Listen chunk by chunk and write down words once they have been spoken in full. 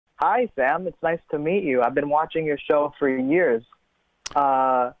Hi, Sam. It's nice to meet you. I've been watching your show for years.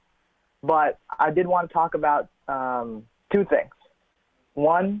 But I did want to talk about two things.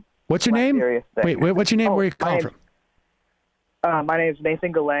 One, what's your name? Wait, what's your name? Where are you calling from? My name is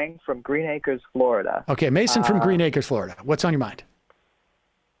Nathan Galang from Green Acres, Florida. Okay, Mason from Green Acres, Florida. What's on your mind?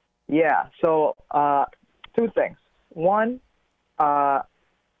 Yeah, so two things. One,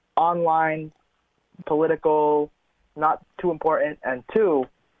 online, political, not too important, and two,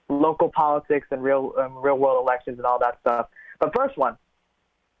 local politics and real world elections and all that stuff. But first one,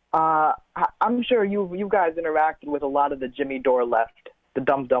 I'm sure you guys interacted with a lot of the Jimmy Dore left, the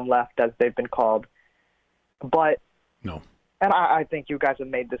Dumdum left, as they've been called. But no, and I think you guys have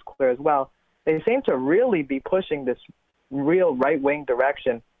made this clear as well. They seem to really be pushing this real right-wing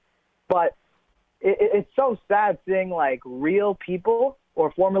direction. But it's so sad seeing like real people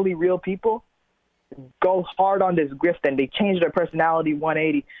or formerly real people go hard on this grift, and they change their personality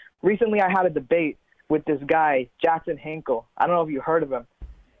 180. Recently, I had a debate with this guy, Jackson Hinkle. I don't know if you heard of him.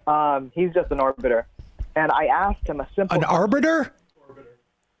 He's just an orbiter. And I asked him a simple An arbiter?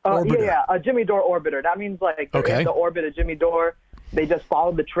 Orbiter. Yeah, a Jimmy Dore orbiter. That means like they're in the orbit of Jimmy Dore. They just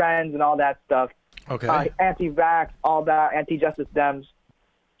follow the trends and all that stuff. Okay. Anti-vax, all that, anti-justice Dems.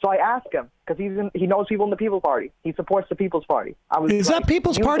 So I asked him, because he knows people in the People's Party. He supports the People's Party. Is that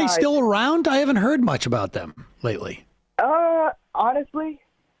People's Party still around? I haven't heard much about them lately. Honestly,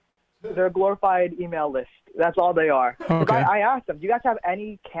 they're a glorified email list. That's all they are. Okay. I asked them, do you guys have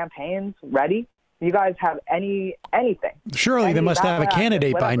any campaigns ready? Do you guys have anything? Surely they must have a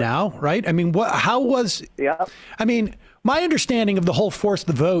candidate by now, right? I mean, Yeah. I mean, my understanding of the whole force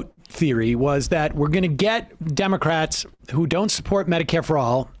the vote theory was that we're going to get Democrats who don't support Medicare for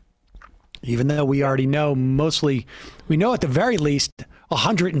All, even though we already know we know at the very least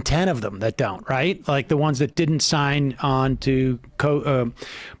 110 of them that don't, right? Like the ones that didn't sign on to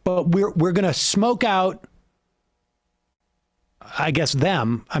but we're going to smoke out, I guess,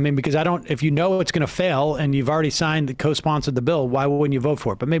 them. I mean, because if you know it's going to fail and you've already signed co-sponsored the bill, why wouldn't you vote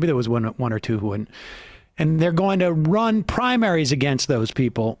for it? But maybe there was one or two who wouldn't. And they're going to run primaries against those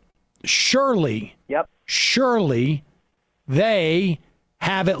people. Surely they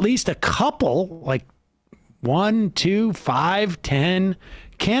have at least a couple, like 1, 2, 5, 10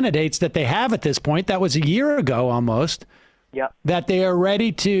 candidates that they have at this point. That was a year ago almost. Yep. That they are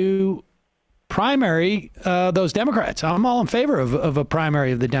ready to primary those Democrats. I'm all in favor of a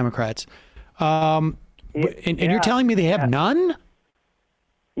primary of the Democrats. And you're telling me they have none?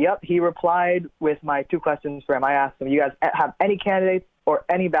 Yep. He replied with my two questions for him. I asked him, you guys have any candidates or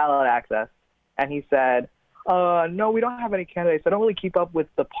any ballot access? And he said, no, we don't have any candidates. I don't really keep up with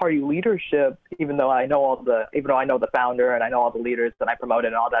the party leadership, even though I know the founder and I know all the leaders and I promote it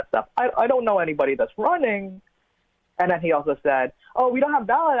and all that stuff. I don't know anybody that's running. And then he also said, we don't have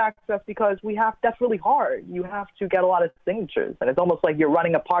ballot access because that's really hard. You have to get a lot of signatures. And it's almost like you're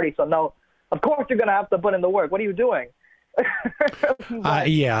running a party. So no, of course you're going to have to put in the work. What are you doing?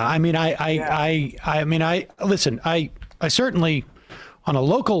 Yeah. I mean, listen, I certainly on a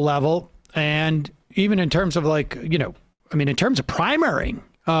local level, and even in terms of in terms of primarying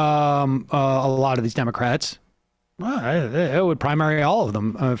a lot of these Democrats, I would primary all of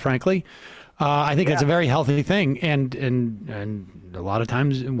them, frankly. I think that's a very healthy thing. And a lot of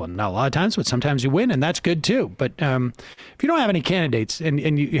times, well, not a lot of times, but sometimes you win, and that's good too. But if you don't have any candidates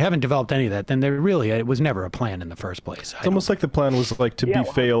and you haven't developed any of that, then it was never a plan in the first place. It's almost like the plan was to be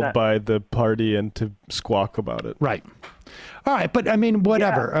 100%. Failed by the party and to squawk about it. Right. All right. But I mean,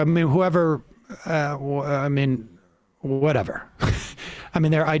 whatever. Yeah. I mean, whoever, whatever. I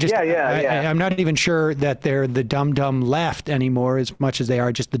mean, I'm not even sure that they're the dumb left anymore as much as they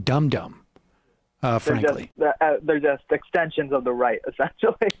are just the dumb. Frankly, they're just extensions of the right,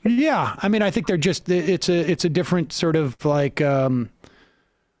 essentially. Yeah, I mean, I think they're just it's a different sort of like I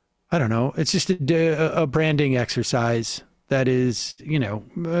don't know. It's just a branding exercise that is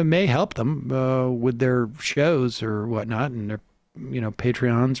may help them with their shows or whatnot and their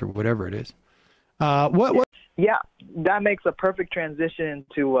Patreons or whatever it is. What? Yeah, that makes a perfect transition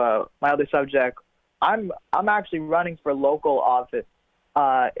to my other subject. I'm actually running for local office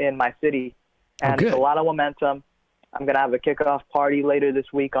in my city. And it's a lot of momentum. I'm going to have a kickoff party later this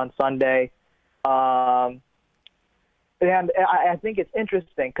week on Sunday. And I think it's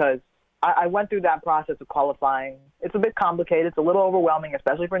interesting because I went through that process of qualifying. It's a bit complicated. It's a little overwhelming,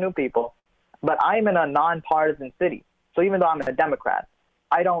 especially for new people. But I'm in a nonpartisan city. So even though I'm a Democrat,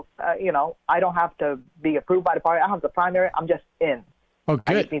 I don't have to be approved by the party. I don't have the primary. I'm just in. Oh,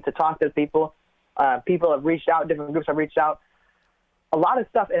 good. I just need to talk to people. People have reached out. Different groups have reached out. A lot of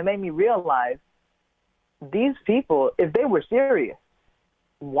stuff. And it made me realize these people, if they were serious,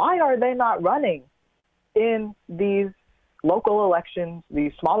 why are they not running in these local elections,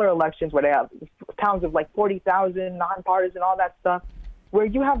 these smaller elections where they have towns of like 40,000, nonpartisan, all that stuff, where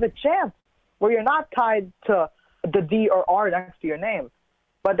you have a chance, where you're not tied to the D or R next to your name.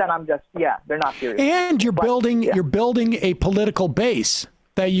 But then they're not serious. And you're building a political base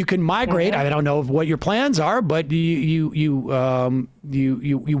that you can migrate. I don't know what your plans are, but you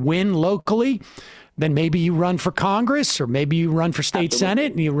win locally. Then maybe you run for Congress, or maybe you run for state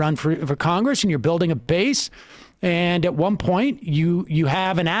Senate, and you run for Congress, and you're building a base. And at one point, you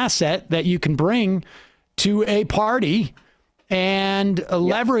have an asset that you can bring to a party and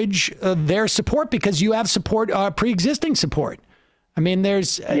leverage their support, because you have support, pre-existing support. I mean,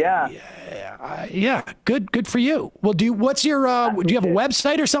 there's good for you. Well, do you have a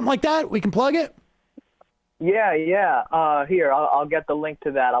website or something like that? We can plug it. Yeah. Here, I'll get the link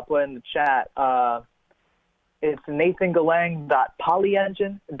to that. I'll put it in the chat. It's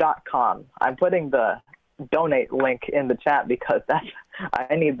nathangalang.polyengine.com. I'm putting the donate link in the chat because I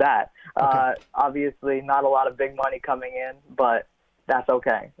need that. Okay. Obviously, not a lot of big money coming in, but that's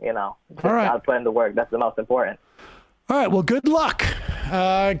okay. All right. I'll put in the work. That's the most important. All right. Well, good luck.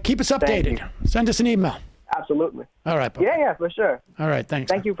 Keep us updated. Send us an email. Absolutely. All right. Yeah, for sure. All right. Thanks.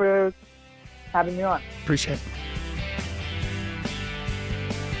 Thank you for having me on. Appreciate it.